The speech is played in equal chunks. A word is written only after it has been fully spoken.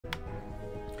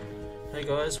Hey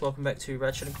guys, welcome back to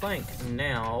Ratchet Clank.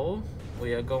 Now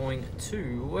we are going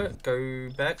to go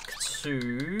back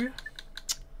to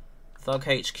Thug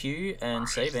HQ and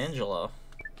save Angela.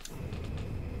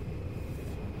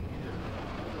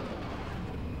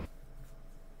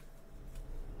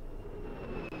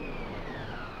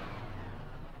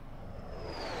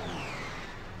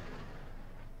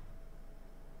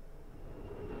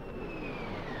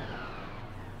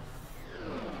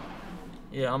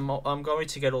 Yeah, I'm going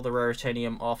to get all the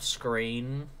Raritanium off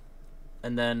screen,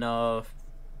 and then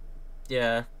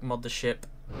yeah, mod the ship.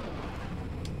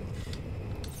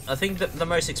 I think that the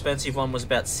most expensive one was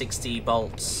about 60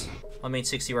 bolts. I mean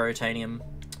 60 Raritanium.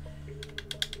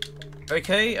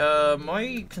 Okay,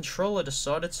 my controller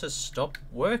decided to stop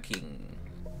working.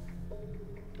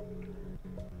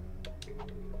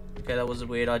 Okay, that was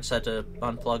weird. I just had to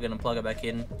unplug it and plug it back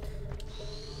in.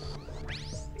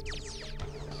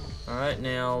 Alright,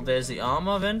 now there's the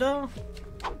armor vendor.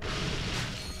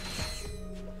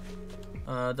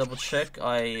 Double check.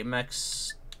 I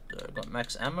got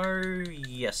max ammo.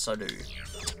 Yes, I do.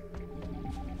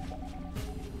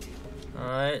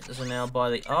 Alright, so now buy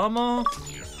the armor.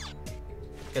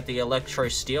 Get the electro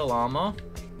steel armor.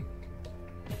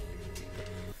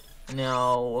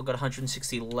 Now I've got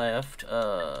 160 left.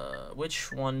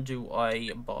 Which one do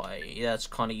I buy? Yeah, that's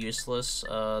kind of useless.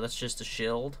 That's just a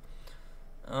shield.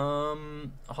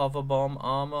 Hover bomb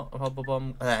armor, hover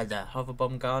bomb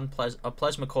gun,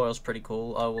 plasma coil's pretty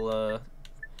cool. I will,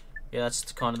 yeah,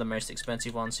 that's kind of the most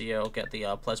expensive one, so yeah, I'll get the,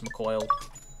 plasma coil.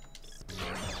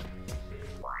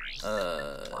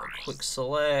 Quick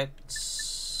select,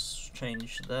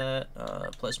 change that,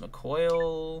 plasma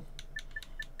coil.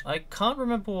 I can't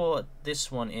remember what this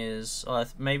one is.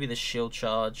 Maybe the shield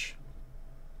charge.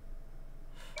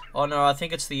 Oh no, I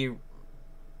think it's the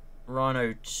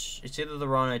Rhino. It's either the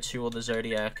Rhino 2 or the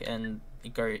Zodiac, and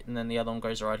then the other one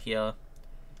goes right here.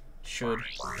 Should.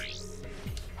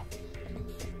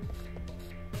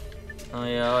 Oh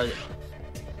yeah.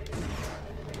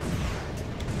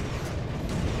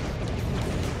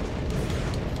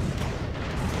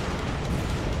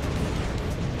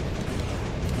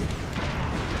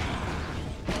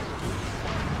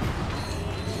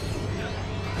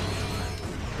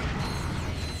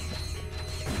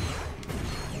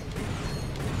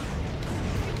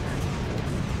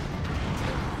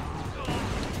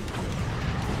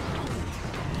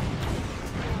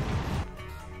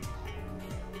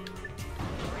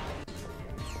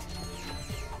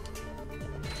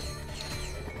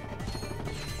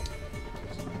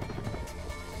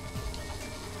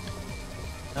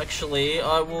 Actually,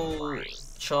 I will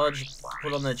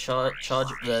put on the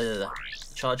charge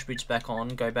boots back on,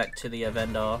 go back to the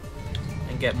vendor,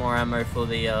 and get more ammo for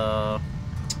the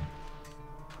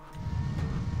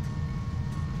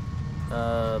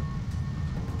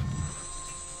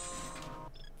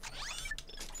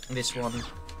this one,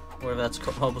 whatever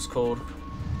what was called.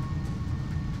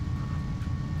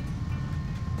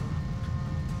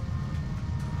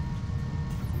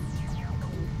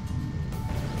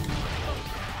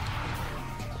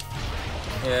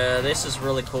 Yeah, this is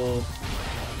really cool.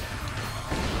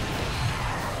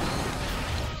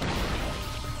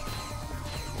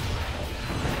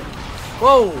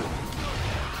 Whoa!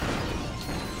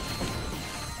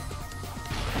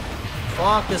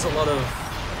 Fuck, there's a lot of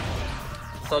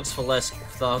thugs for less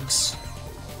thugs.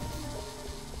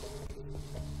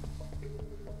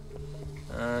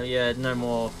 Yeah, no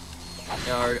more.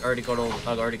 Yeah, I already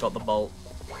got the bolt.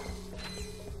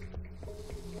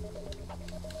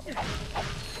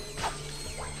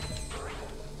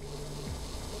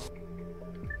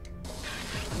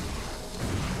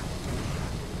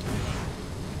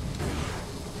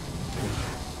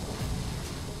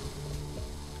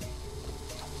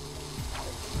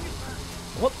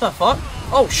 What the fuck?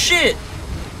 Oh shit!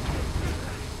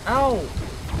 Ow!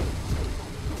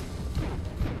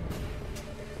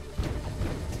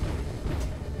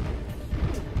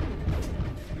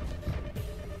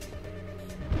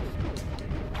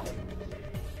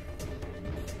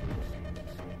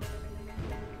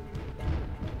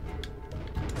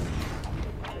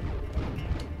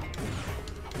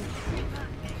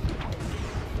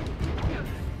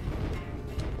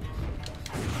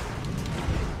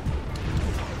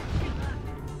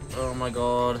 Oh my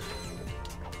god.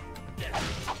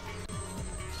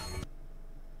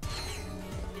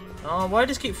 Oh, why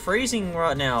does it keep freezing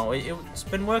right now? It's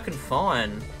been working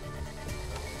fine.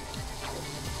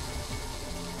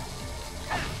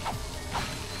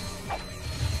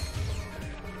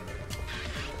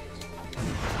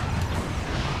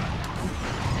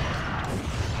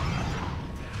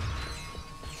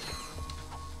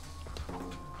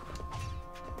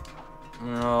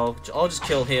 I'll just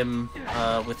kill him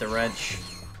with the wrench.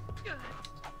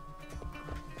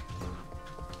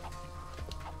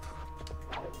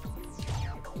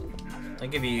 They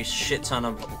give you a shit ton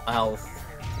of health.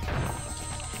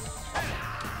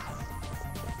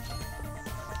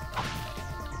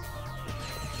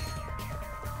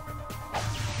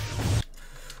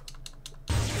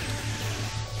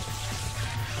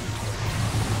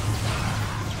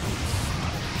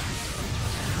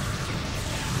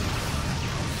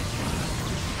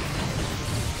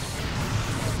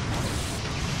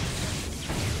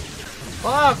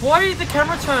 Fuck, why did the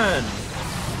camera turn?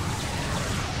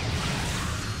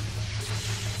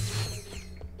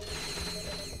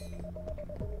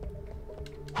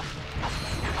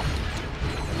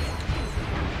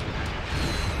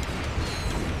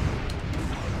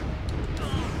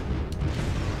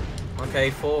 Okay,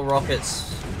 4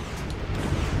 rockets.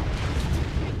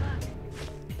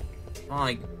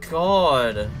 My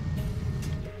god.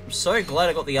 I'm so glad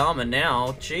I got the armor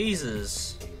now. Jesus.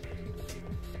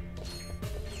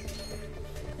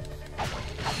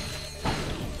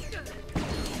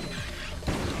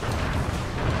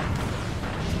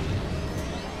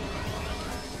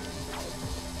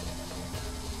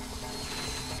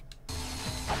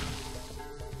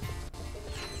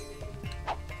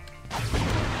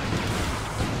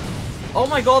 Oh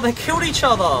my god, they killed each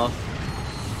other!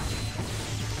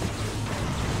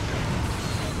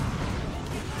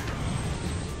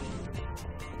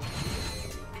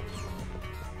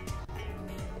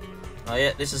 Oh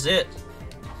yeah, this is it.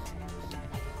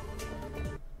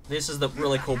 This is the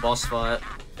really cool boss fight.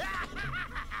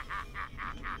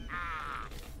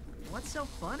 What's so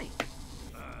funny?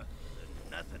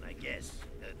 Nothing, I guess.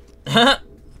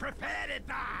 Prepare to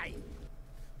die!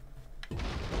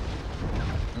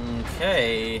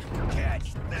 Okay.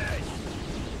 Catch this!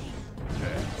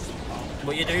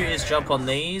 What you do is jump on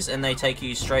these and they take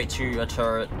you straight to a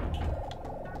turret.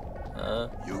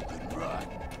 You can run,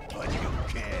 but you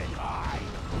can't hide.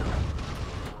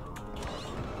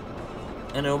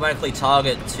 And it'll automatically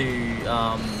target to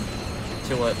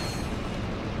it.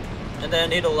 And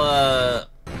then he'll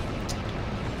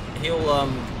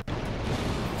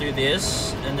do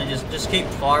this and then just keep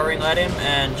firing at him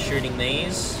and shooting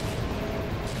these.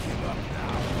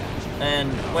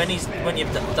 And when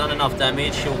you've done enough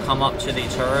damage, he'll come up to the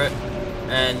turret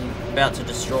and about to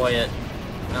destroy it.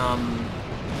 And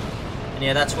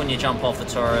yeah, that's when you jump off the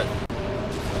turret.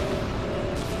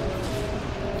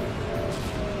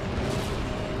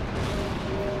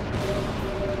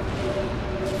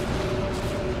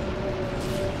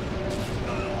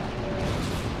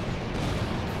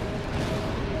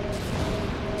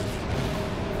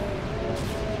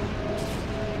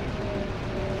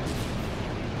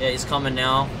 Yeah, he's coming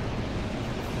now.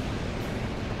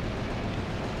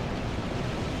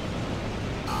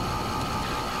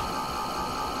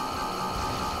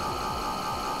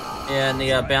 Yeah, and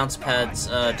the bounce pads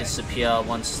disappear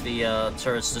once the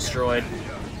turret's destroyed.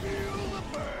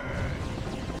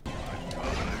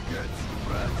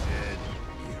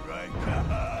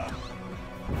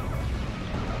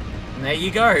 And there you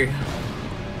go.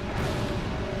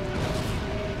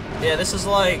 Yeah, this is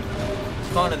like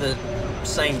kind of the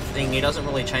same thing. He doesn't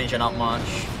really change it up much.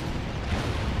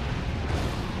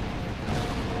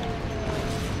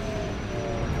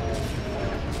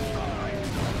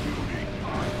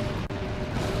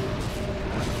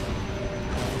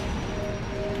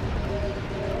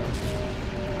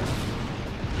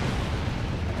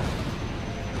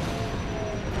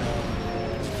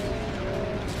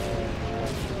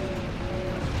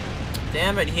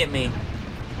 Damn it, hit me. It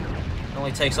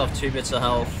only takes off 2 bits of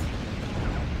health.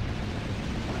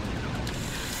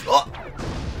 Oh!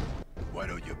 Why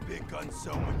don't you pick on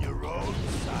someone your own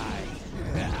size?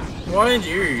 Why did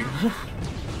you?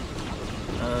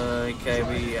 Okay,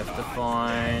 we have to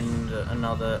find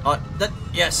another. Oh, that.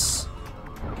 Yes!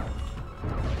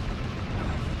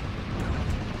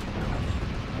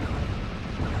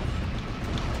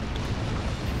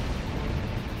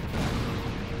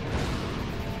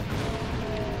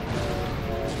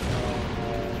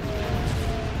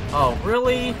 Oh,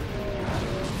 really?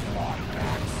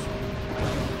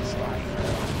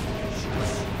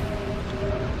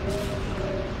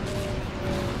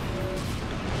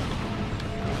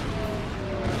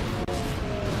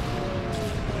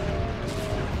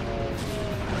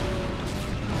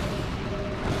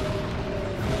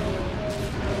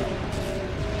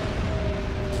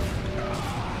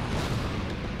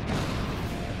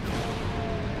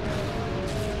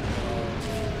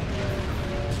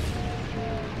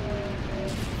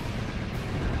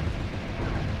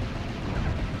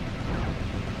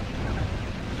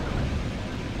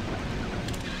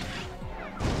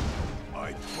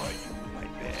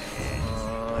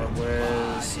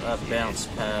 bounce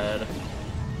pad.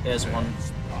 There's one.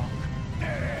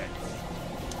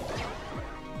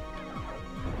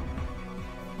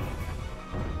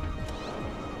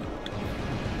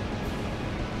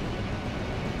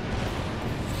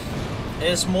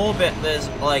 There's more there's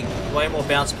like way more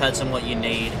bounce pads than what you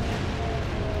need.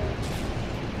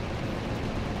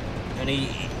 And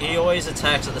he always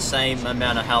attacks at the same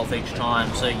amount of health each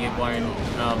time, so you won't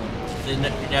you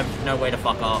have no way to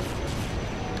fuck up.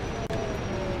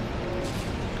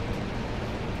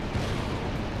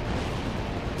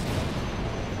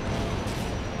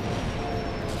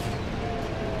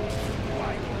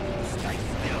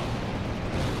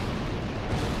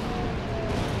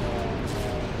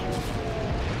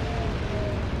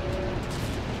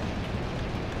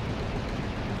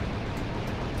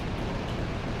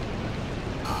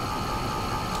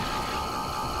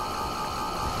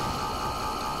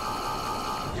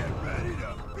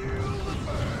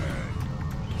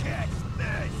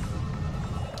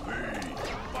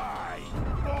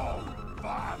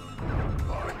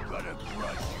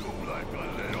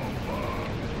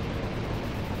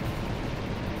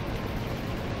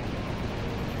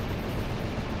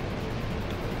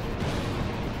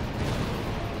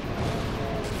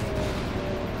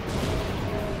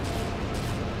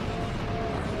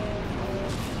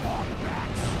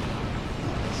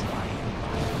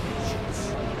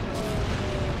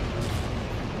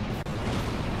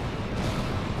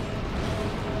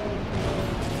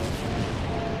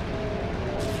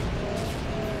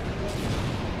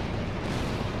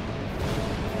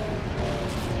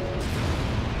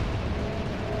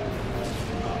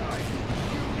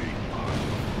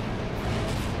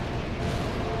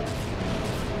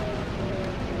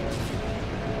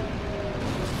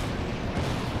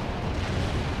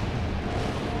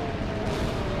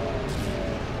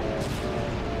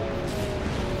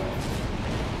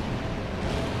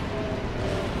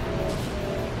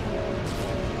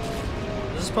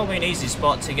 This is probably an easy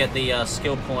spot to get the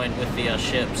skill point with the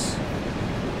ships.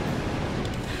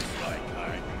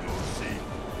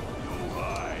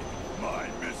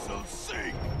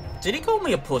 Did he call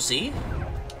me a pussy?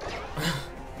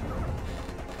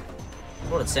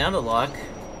 What it sounded like.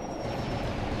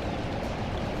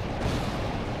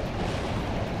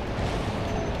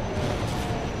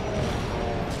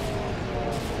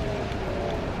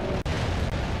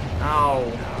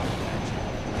 Ow.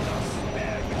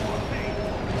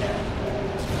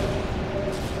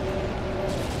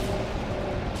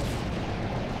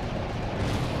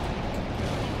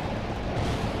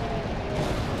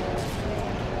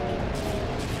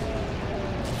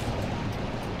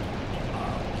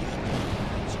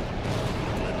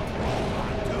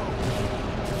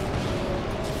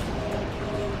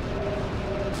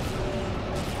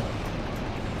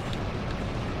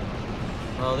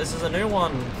 Oh, this is a new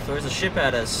one. Throws a ship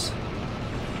at us.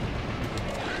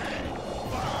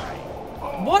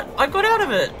 What? I got out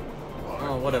of it!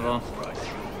 Oh, whatever.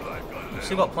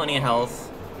 Still got plenty of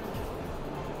health.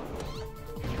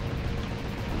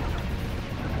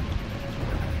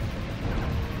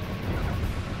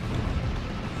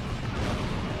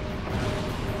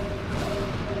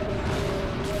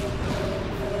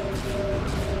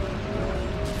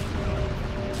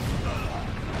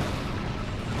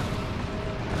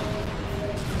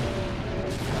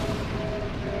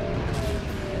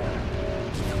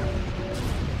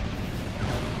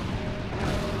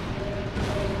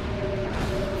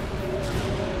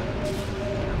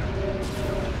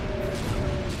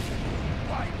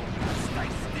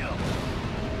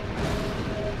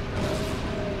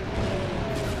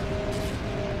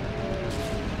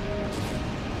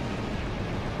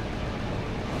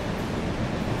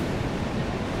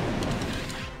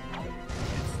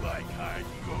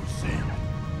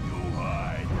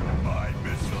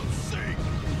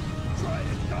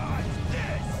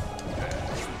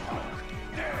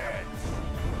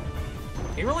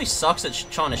 He really sucks at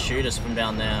trying to shoot us from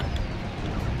down there.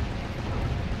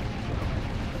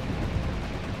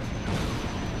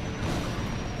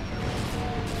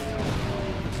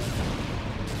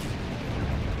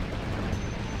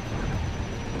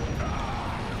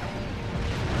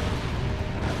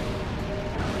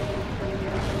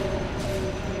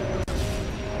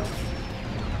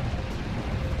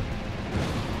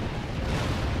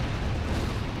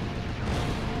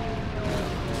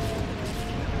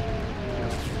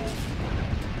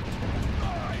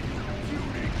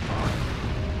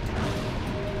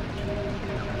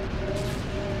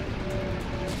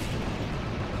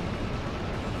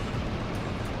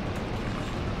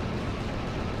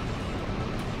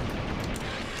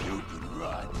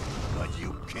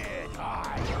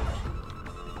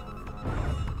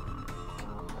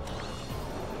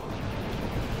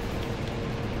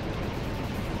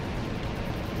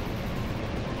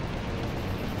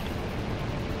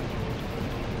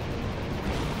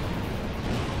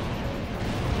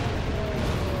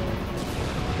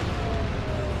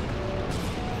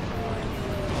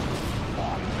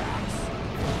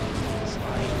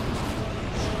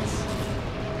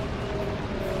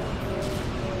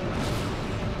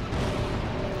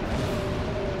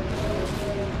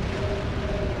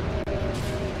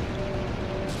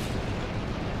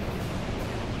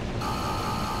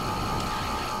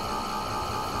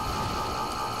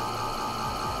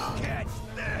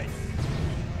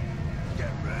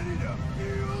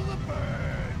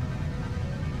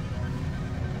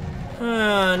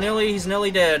 He's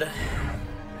nearly dead.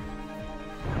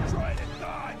 Try to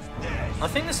dodge this. I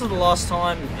think this is the last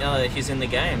time he's in the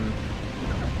game.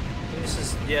 I think this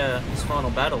is, yeah, his final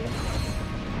battle.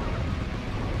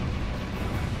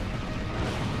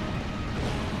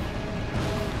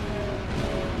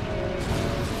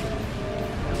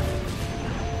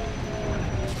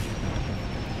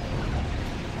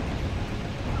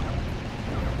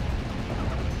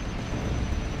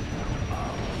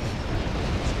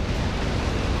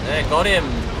 There, got him.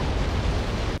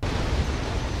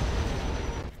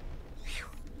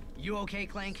 You okay,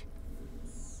 Clank?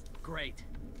 Great.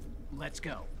 Let's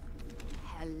go.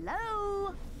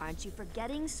 Hello? Aren't you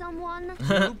forgetting someone?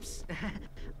 Oops.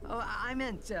 Oh, I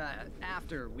meant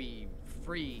after we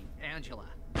free Angela.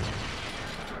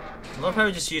 I love how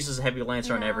he just uses a heavy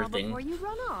lancer on Now, everything. before you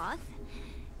run off,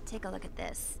 take a look at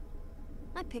this.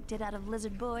 I picked it out of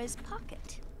Lizard Boy's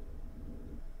pocket.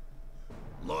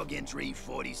 Log entry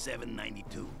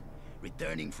 4792.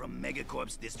 Returning from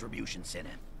Megacorp's distribution center.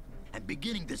 I'm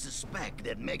beginning to suspect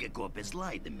that Megacorp has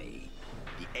lied to me.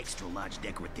 The extra-large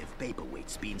decorative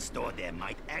paperweights being stored there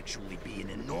might actually be an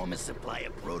enormous supply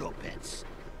of protopets.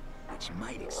 Which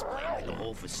might explain why the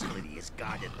whole facility is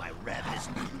guarded by ravenous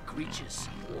mutant creatures.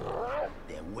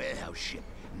 Their warehouse ship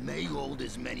may hold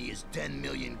as many as 10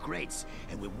 million crates,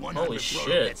 and with 100 Holy shit.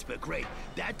 protopets per crate,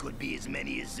 that could be as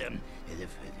many as,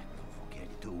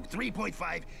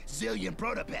 3.5 zillion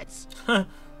protopets.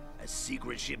 A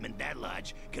secret shipment that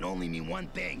large can only mean one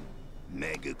thing.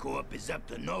 Megacorp is up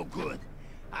to no good.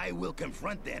 I will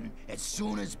confront them as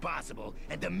soon as possible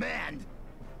and demand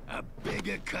a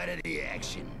bigger cut of the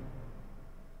action.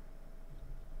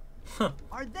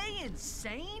 Are they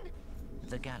insane?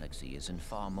 The galaxy is in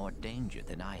far more danger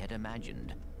than I had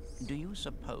imagined. Do you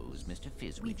suppose, Mr.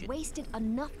 We've Fizzwidget... wasted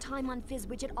enough time on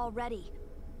Fizzwidget already.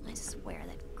 I swear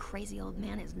that crazy old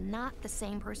man is not the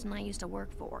same person I used to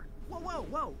work for. Whoa, whoa,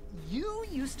 whoa. You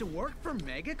used to work for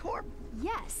Megacorp?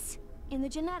 Yes, in the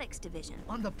genetics division.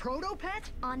 On the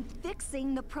protopet? On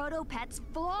fixing the protopet's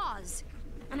flaws.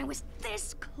 And I was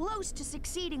this close to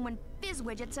succeeding when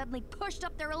Fizzwidget suddenly pushed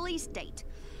up their release date.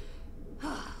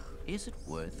 Is it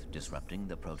worth disrupting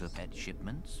the protopet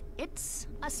shipments? It's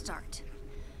a start.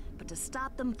 But to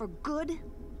stop them for good,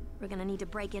 we're gonna need to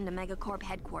break into Megacorp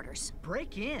headquarters.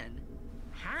 Break in?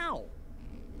 How?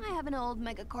 I have an old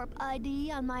Megacorp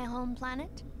ID on my home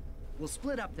planet. We'll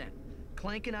split up then.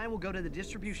 Clank and I will go to the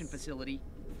distribution facility.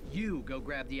 You go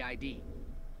grab the ID.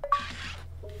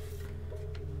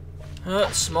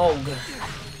 Smog.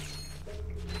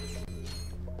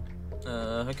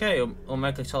 Okay,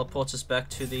 automatically teleports us back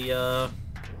to the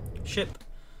ship.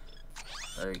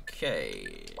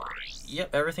 Okay.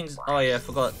 Yep, everything's. Oh yeah, I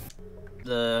forgot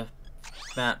the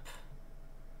map.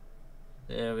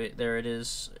 There it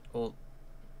is. Oh,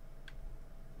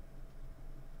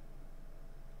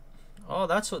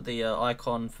 that's what the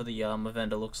icon for the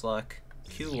vendor looks like.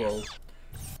 Cool.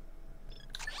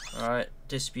 Alright,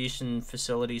 distribution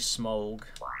facility Smog.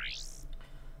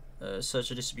 Search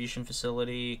a distribution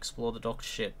facility, explore the docked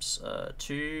ships.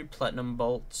 2 platinum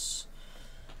bolts.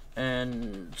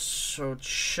 And so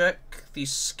check the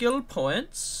skill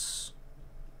points.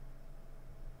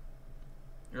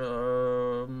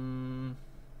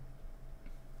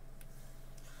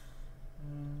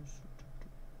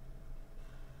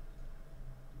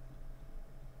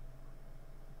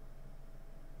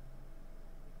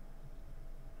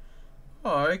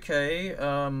 Oh, okay.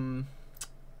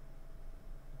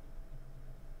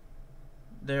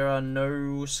 There are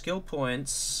no skill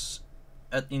points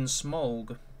in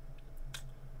Smog.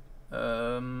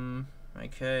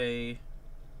 Okay.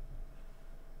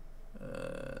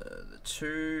 The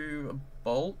 2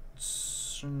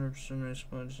 bolts.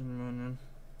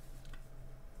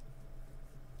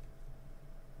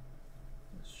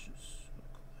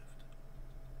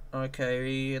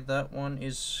 Okay, that one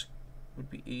would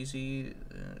be easy.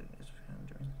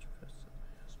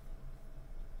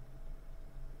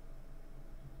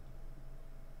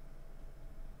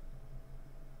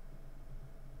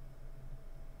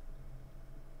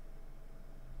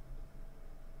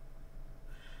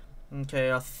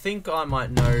 Okay, I think I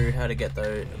might know how to get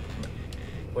those,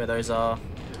 where those are.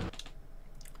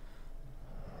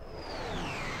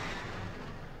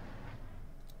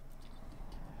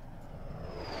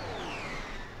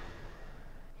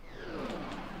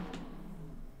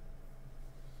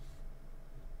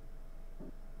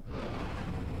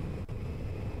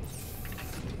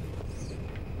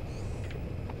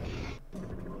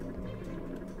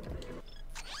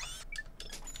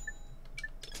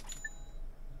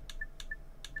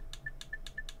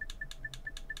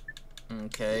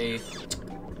 Okay.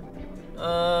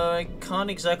 I can't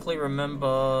exactly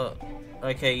remember.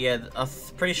 Okay, yeah, I'm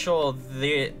pretty sure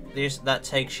that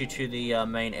takes you to the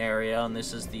main area, and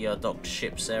this is the docked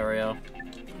ships area.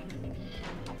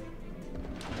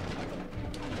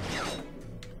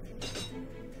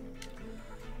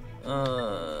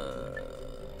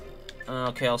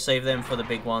 Okay, I'll save them for the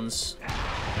big ones.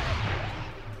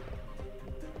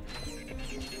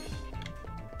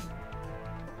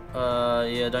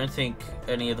 Yeah, I don't think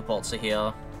any of the bots are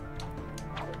here.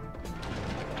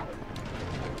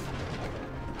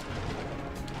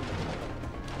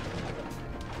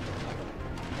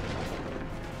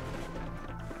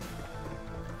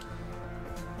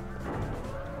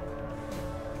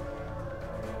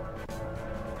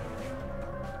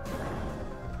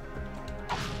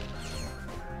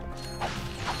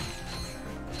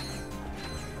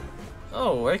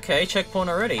 Oh, okay, checkpoint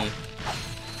already.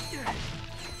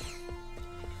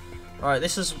 Alright,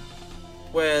 this is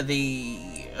where the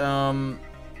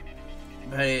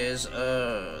is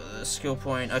the skill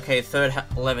point. Okay, third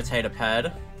levitator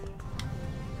pad.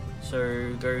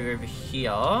 So go over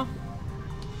here.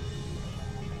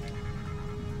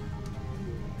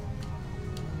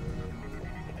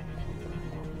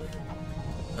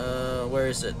 Where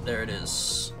is it? There it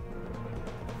is.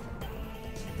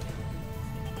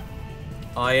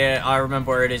 Oh yeah, I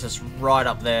remember where it is. It's right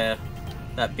up there.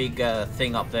 That big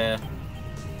thing up there.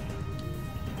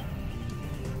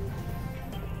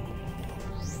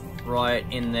 Right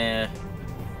in there.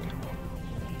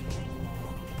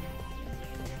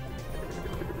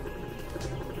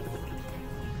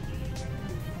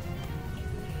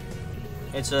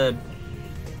 It's a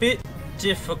bit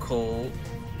difficult.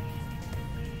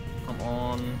 Come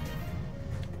on.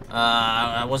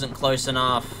 I wasn't close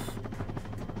enough.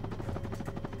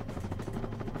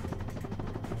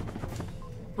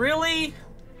 Really?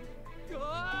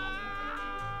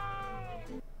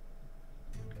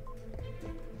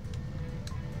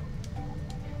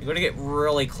 You gotta get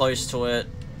really close to it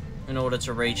in order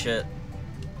to reach it.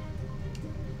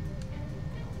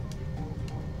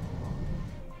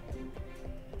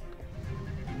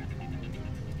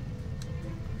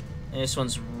 And this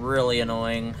one's really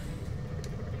annoying.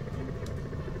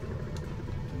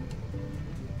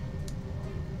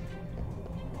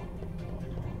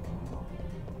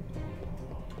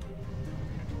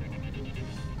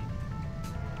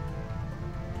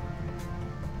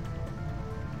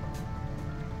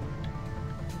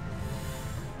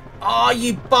 Oh,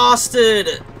 you bastard!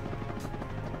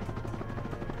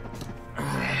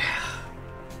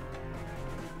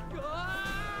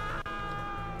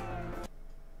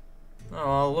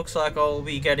 Oh, looks like I'll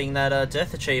be getting that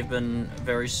death achievement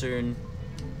very soon.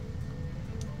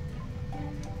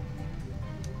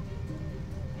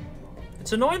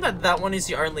 It's annoying that that one is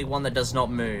the only one that does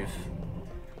not move.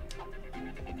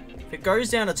 If it goes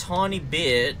down a tiny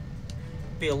bit,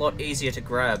 it'd be a lot easier to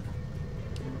grab.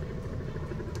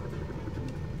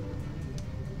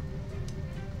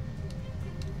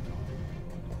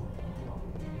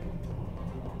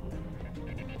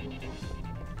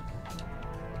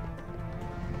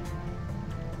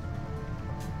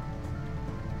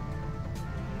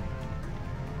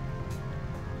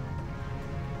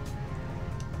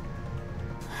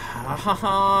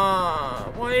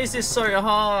 Why is this so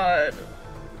hard?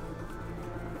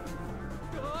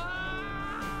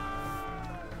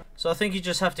 So I think you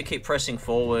just have to keep pressing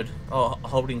forward, or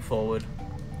holding forward.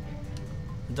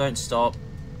 Don't stop.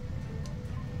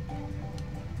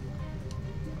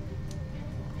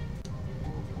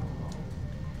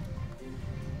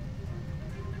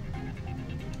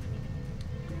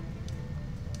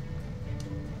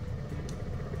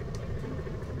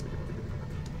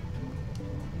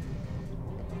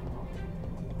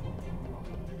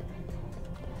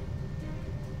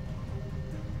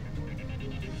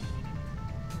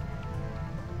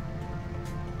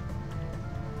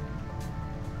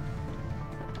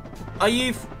 Are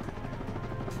you?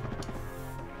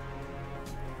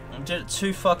 I did it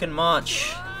too fucking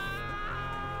much.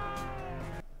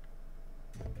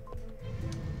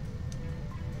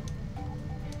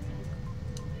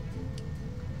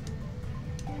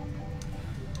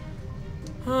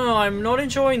 Oh, I'm not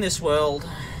enjoying this world.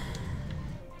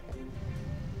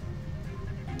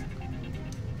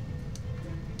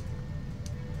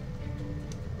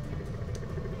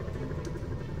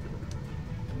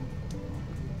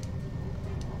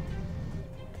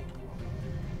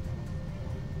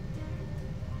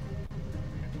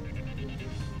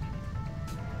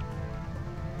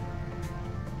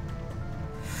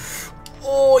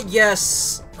 Oh,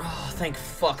 yes! Oh, thank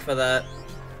fuck for that.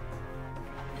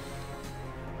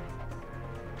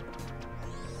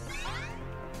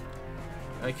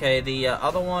 Okay, the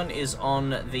other one is on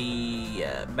the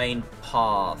main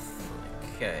path.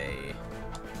 Okay.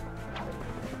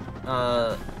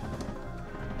 So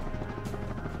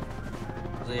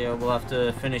yeah, we'll have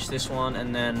to finish this one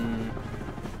and then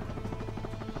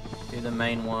do the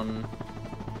main one.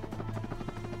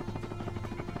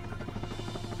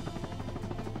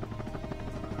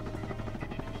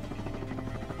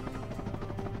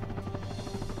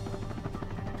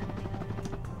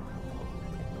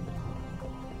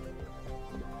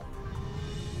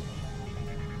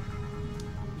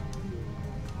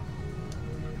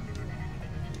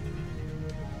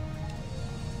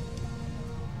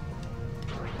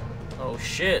 Oh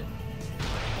shit.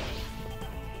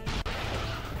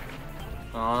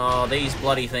 Oh, these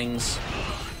bloody things.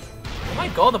 Oh my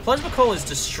god, the plasma core is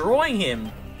destroying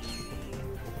him.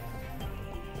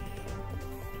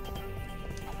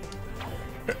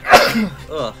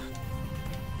 Ugh.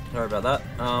 Sorry about that.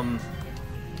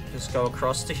 Just go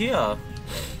across to here.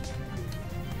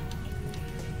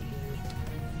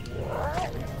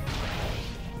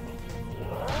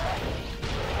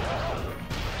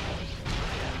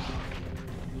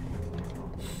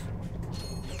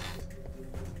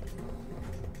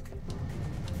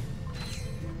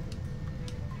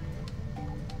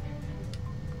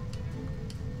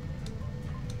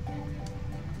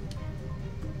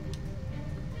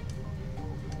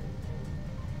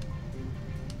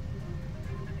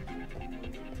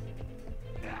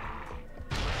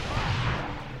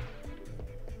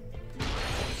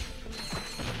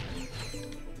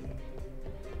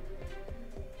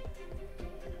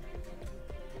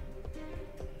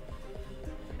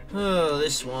 Oh,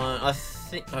 this one. I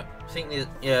think that,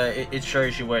 yeah, it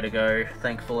shows you where to go.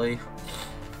 Thankfully,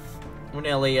 we're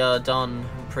nearly done.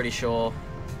 I'm pretty sure.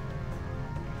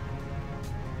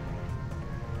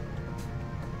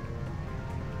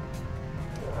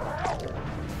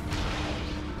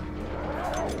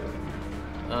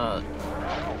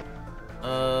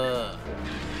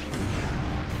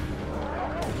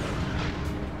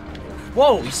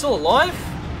 Whoa, he's still alive?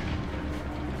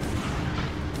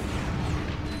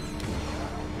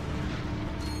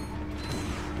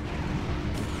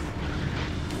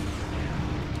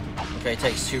 Okay, it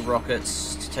takes 2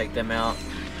 rockets to take them out.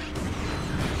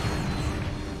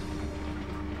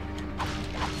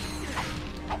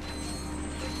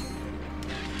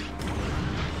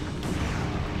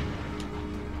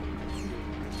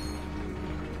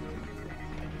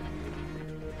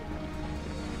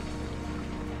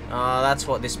 That's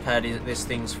what this pad is. This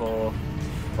thing's for.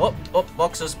 Oh, oh,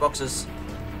 boxes, boxes.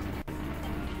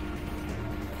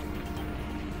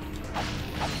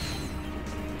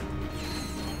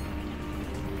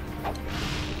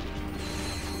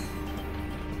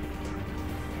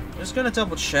 Just gonna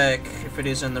double check if it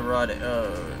is in the right.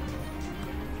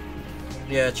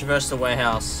 Yeah, traverse the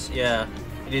warehouse. Yeah,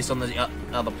 it is on the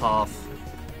other path.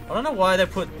 I don't know why they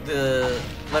put the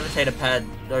levitator pad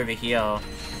over here.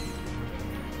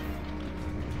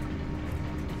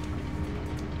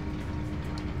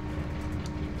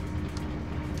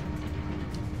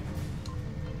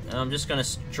 And I'm just gonna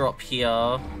drop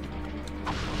here,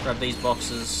 grab these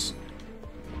boxes.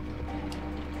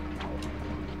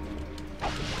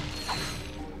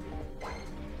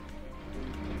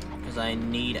 Because I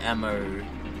need ammo.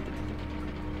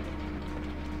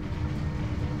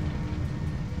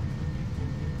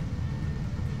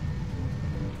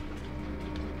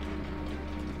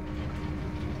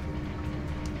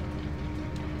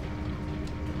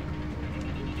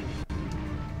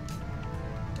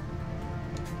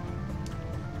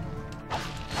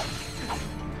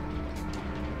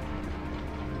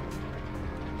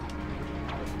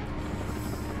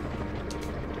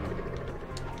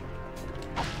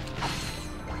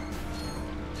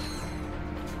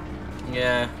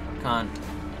 Yeah, can't.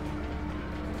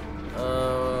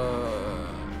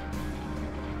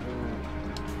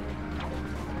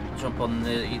 Jump on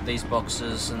these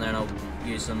boxes and then I'll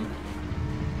use them.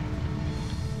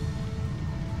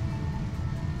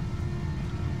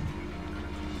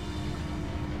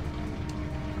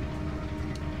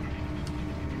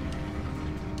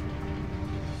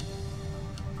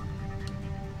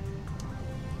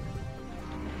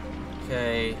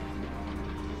 Okay.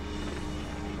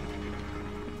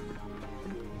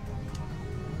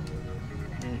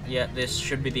 Yeah, this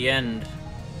should be the end.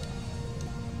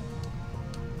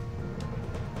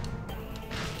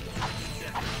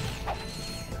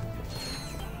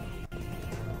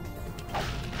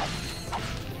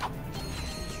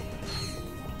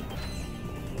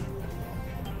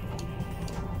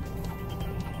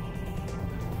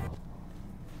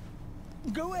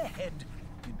 Go ahead.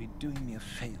 You'd be doing me a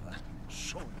favor.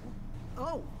 Sure.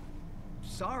 Oh,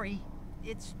 sorry.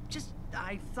 It's just,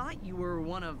 I thought you were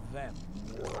one of them.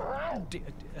 Dear,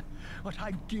 dear, what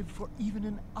I'd give for even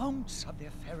an ounce of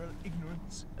their feral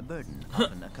ignorance. A burden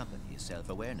often accompanies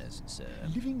self-awareness, sir.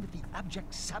 Living with the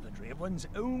abject savagery of one's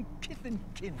own kith and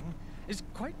kin is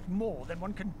quite more than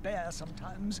one can bear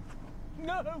sometimes.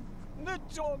 No, the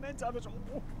torment of it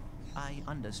all. I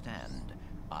understand.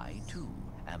 I, too,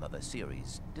 am of a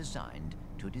series designed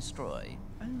to destroy.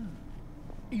 Oh,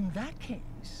 in that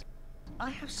case, I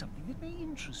have something that may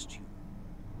interest you.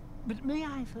 But may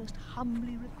I first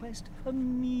humbly request a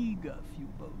meager few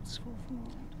bolts for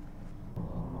food?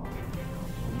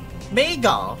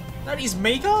 Meager? That is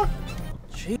meager?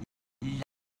 Gee.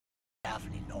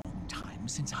 Lovely long time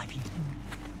since I've eaten.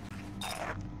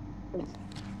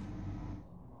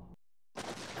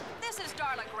 This is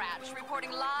Darla Gratch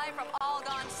reporting live from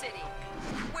Algon City,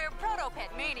 where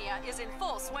Protopet Mania is in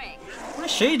full swing. What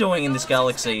is she doing in this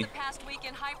galaxy? The past week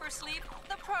in hypersleep,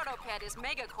 the Protopet is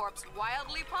Megacorp's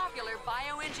wildly popular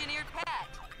bioengineered pet.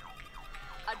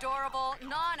 Adorable,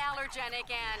 non-allergenic,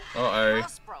 and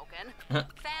housebroken,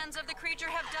 fans of the creature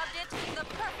have dubbed it the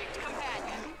perfect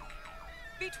companion.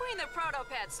 Between the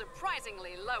Protopet's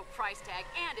surprisingly low price tag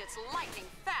and its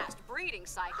lightning-fast breeding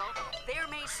cycle, there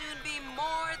may soon be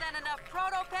more than enough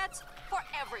Protopets for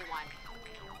everyone.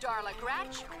 Darla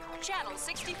Gratch, Channel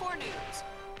 64 News.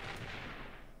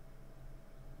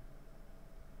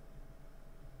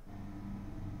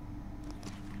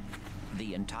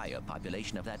 The entire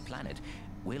population of that planet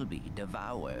will be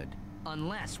devoured.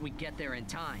 Unless we get there in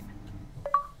time.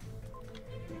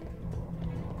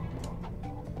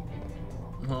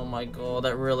 Oh my god,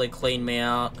 that really cleaned me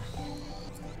out.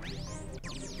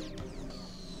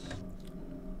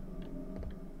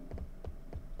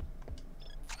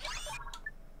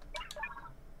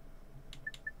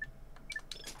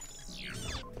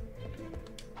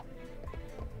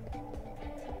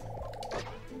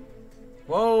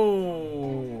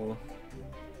 Whoa!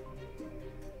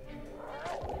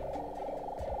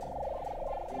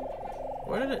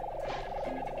 Where did it...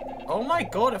 Oh my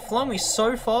god, it flung me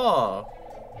so far!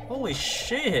 Holy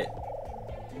shit!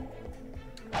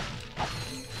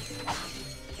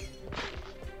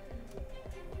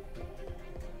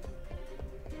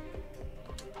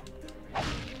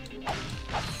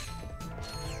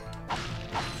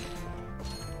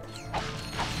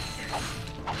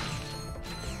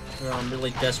 Oh, I'm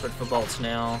really desperate for bolts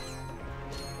now.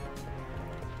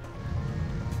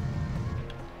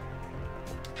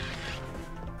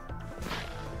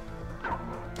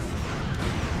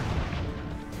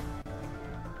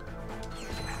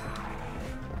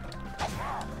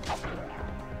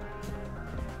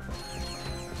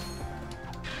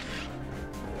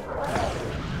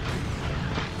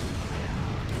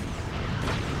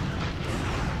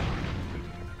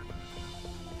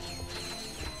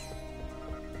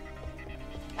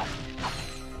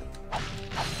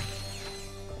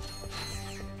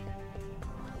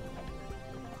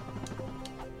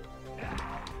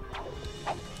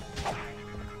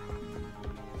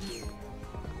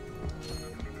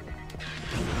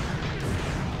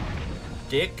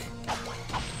 Dick.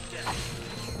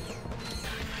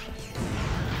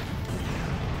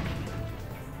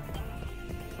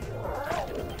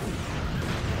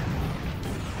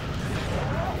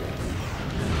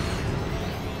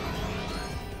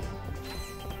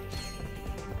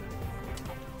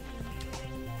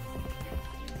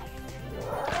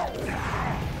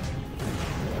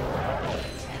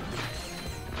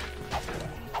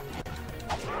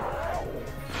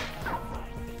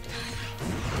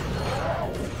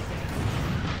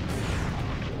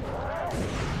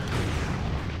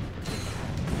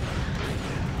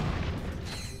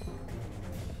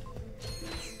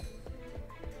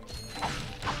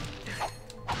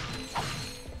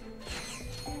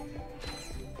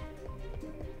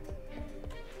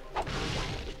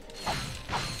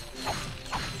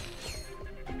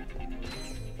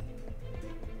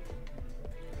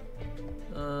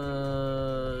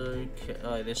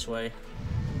 Okay, this way.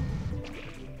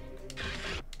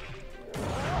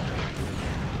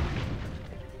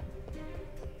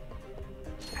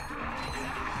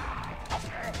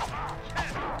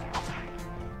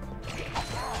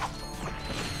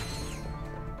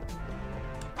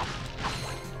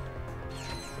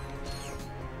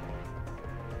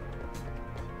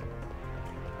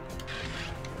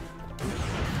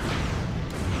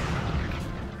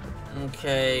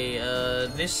 Okay,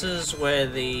 this is where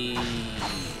the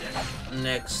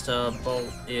next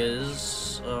bolt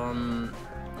is.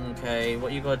 Okay,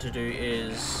 what you got to do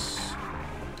is...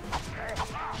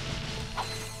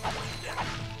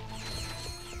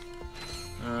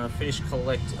 I'll finish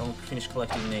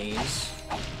collecting these.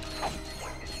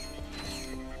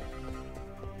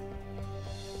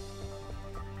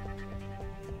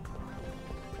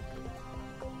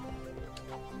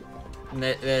 And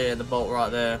there, the bolt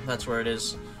right there. That's where it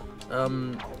is.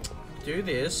 Do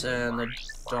this and the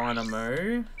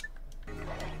dynamo.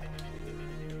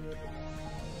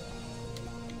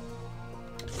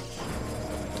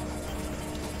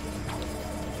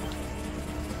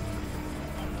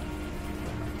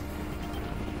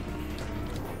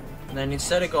 And then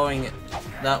instead of going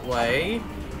that way,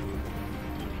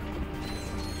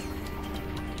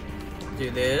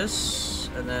 do this,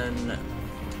 and then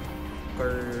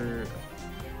go,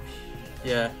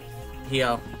 yeah,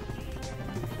 here.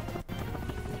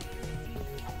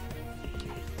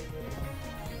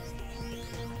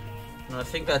 And I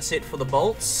think that's it for the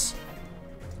bolts.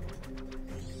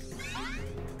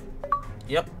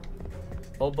 Yep.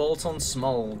 All bolts on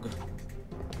Smolg.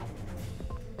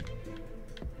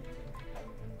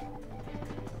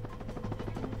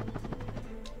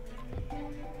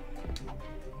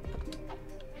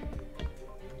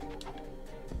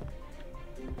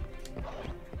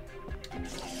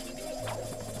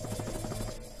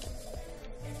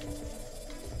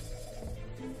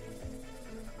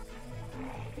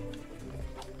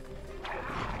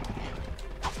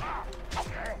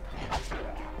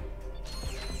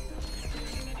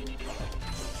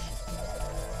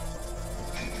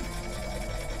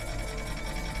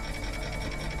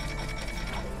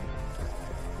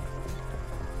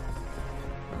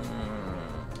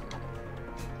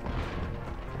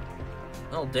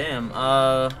 Oh damn,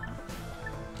 oh,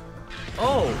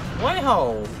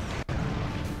 wow!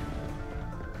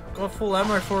 Got full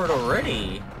ammo for it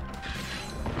already.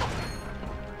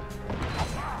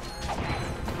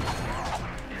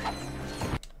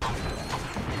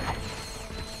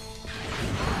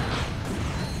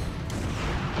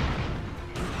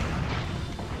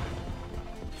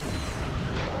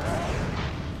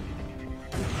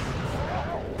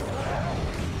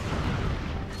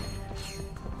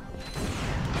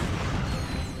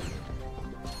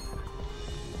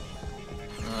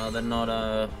 They're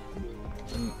not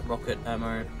rocket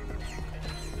ammo.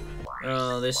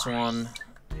 Oh, this one.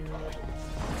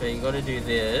 Okay, you gotta do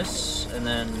this, and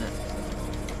then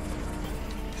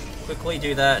quickly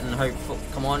do that, and hope for,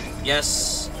 come on,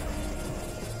 yes!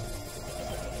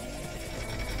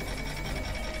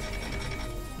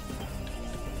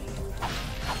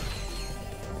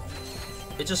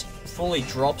 It just fully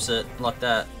drops it like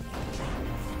that.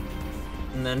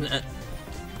 And then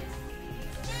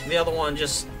the other one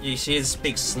just, you see this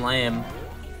big slam.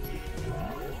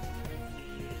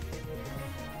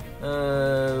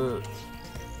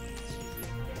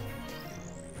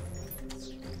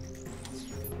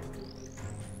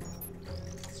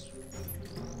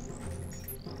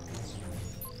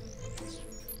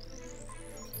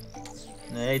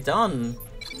 Hey, done.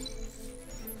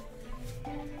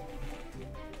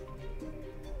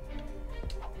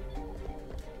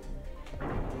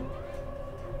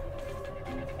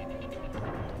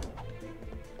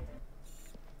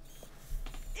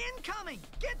 Incoming!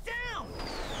 Get down!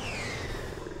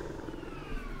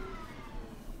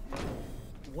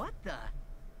 What the?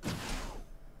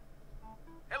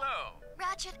 Hello,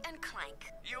 Ratchet and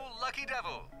Clank. you lucky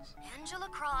devils. Angela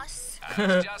Cross.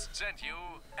 I've just sent you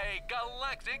a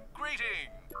galactic greeting.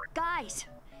 Guys,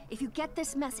 if you get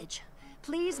this message,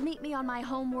 please meet me on my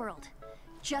home world.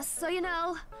 Just so you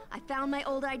know, I found my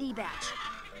old ID badge.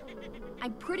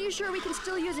 I'm pretty sure we can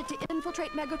still use it to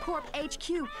infiltrate Megacorp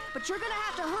HQ, but you're gonna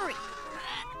have to hurry.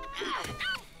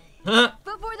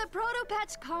 Before the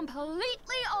Protopets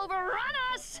completely overrun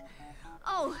us!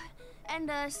 Oh,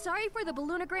 and sorry for the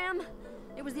balloonogram.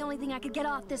 It was the only thing I could get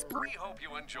off this We hope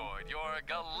you enjoyed your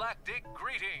galactic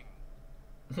greeting.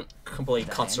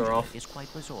 Completely cuts her off. Is quite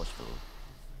resourceful.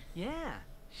 Yeah,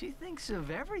 she thinks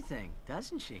of everything,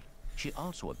 doesn't she? She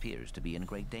also appears to be in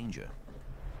great danger.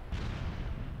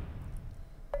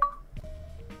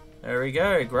 There we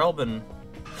go, Grelbin.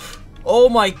 Oh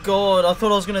my god, I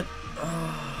thought I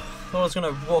was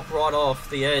gonna walk right off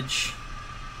the edge.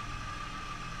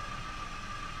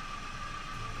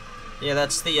 Yeah,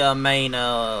 that's the main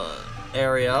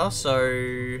area,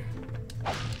 so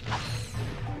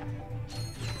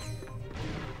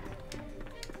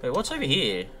wait, what's over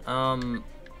here?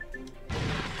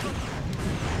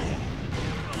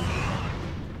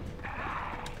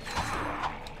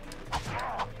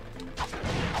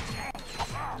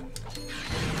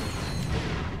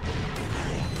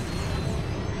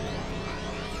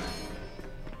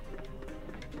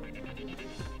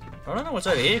 I don't know what's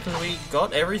over here because we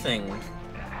got everything.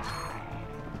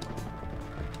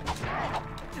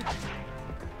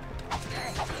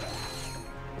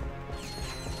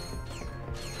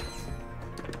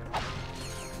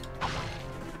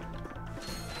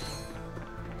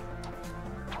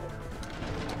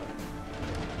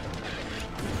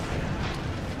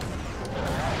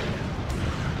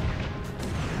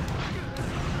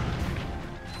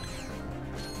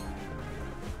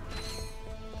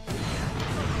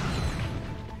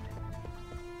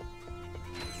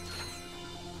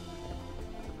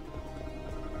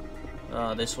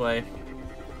 This way.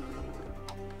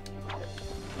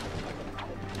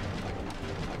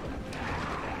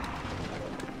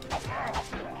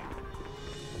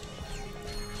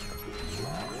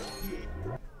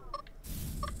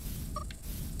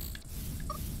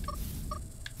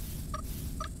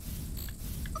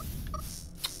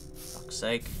 Fuck's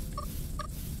sake.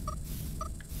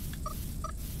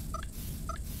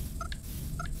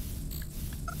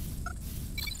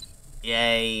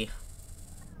 Yay.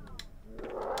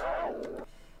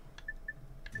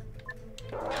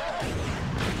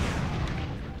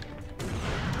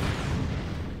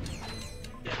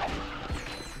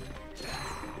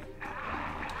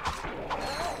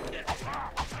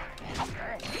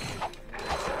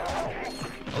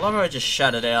 I love how I just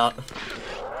shut it out.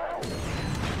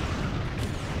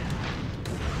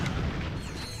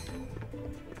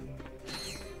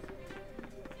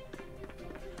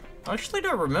 I actually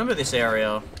don't remember this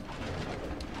area.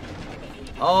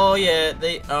 Oh yeah,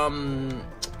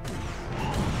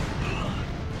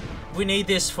 we need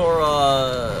this for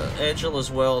Angela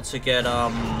as well to get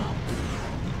got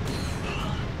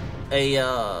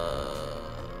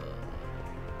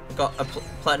a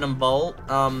platinum bolt.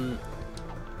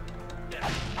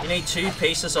 You need 2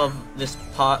 pieces of this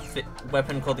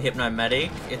weapon called the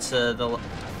Hypnomatic. It's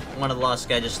one of the last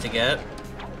gadgets to get.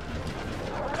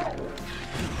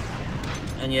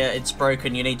 And yeah, it's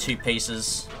broken. You need 2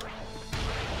 pieces.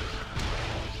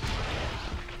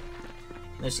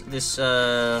 This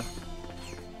at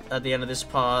the end of this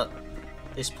path,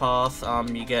 you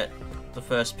get the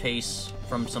first piece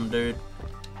from some dude.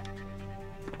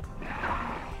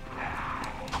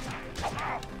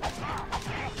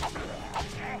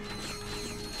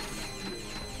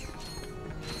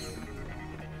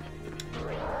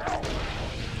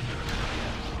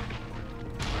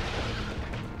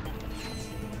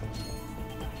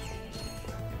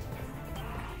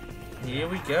 Here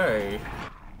we go.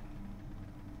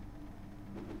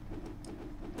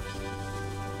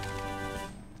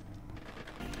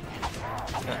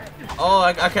 Oh,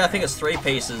 okay, I think it's 3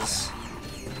 pieces.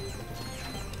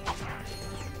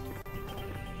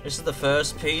 This is the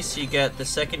first piece. You get the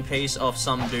second piece off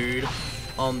some dude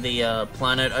on the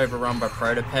planet overrun by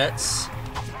protopets.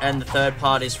 And the third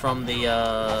part is from the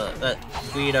that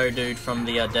weirdo dude from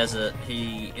the desert.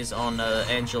 He is on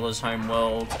Angela's home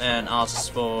world and asks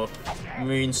for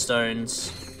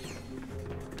moonstones.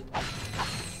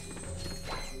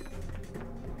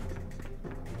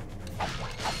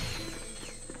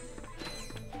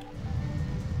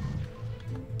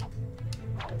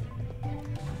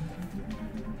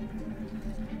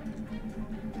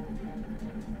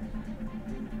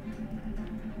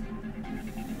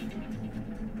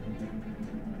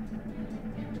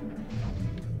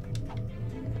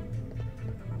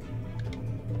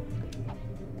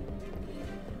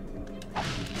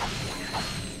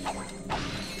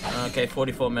 Okay,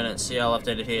 44 minutes. Yeah, I'll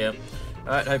update it here.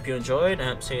 Alright, hope you enjoyed,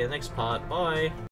 and see you in the next part. Bye!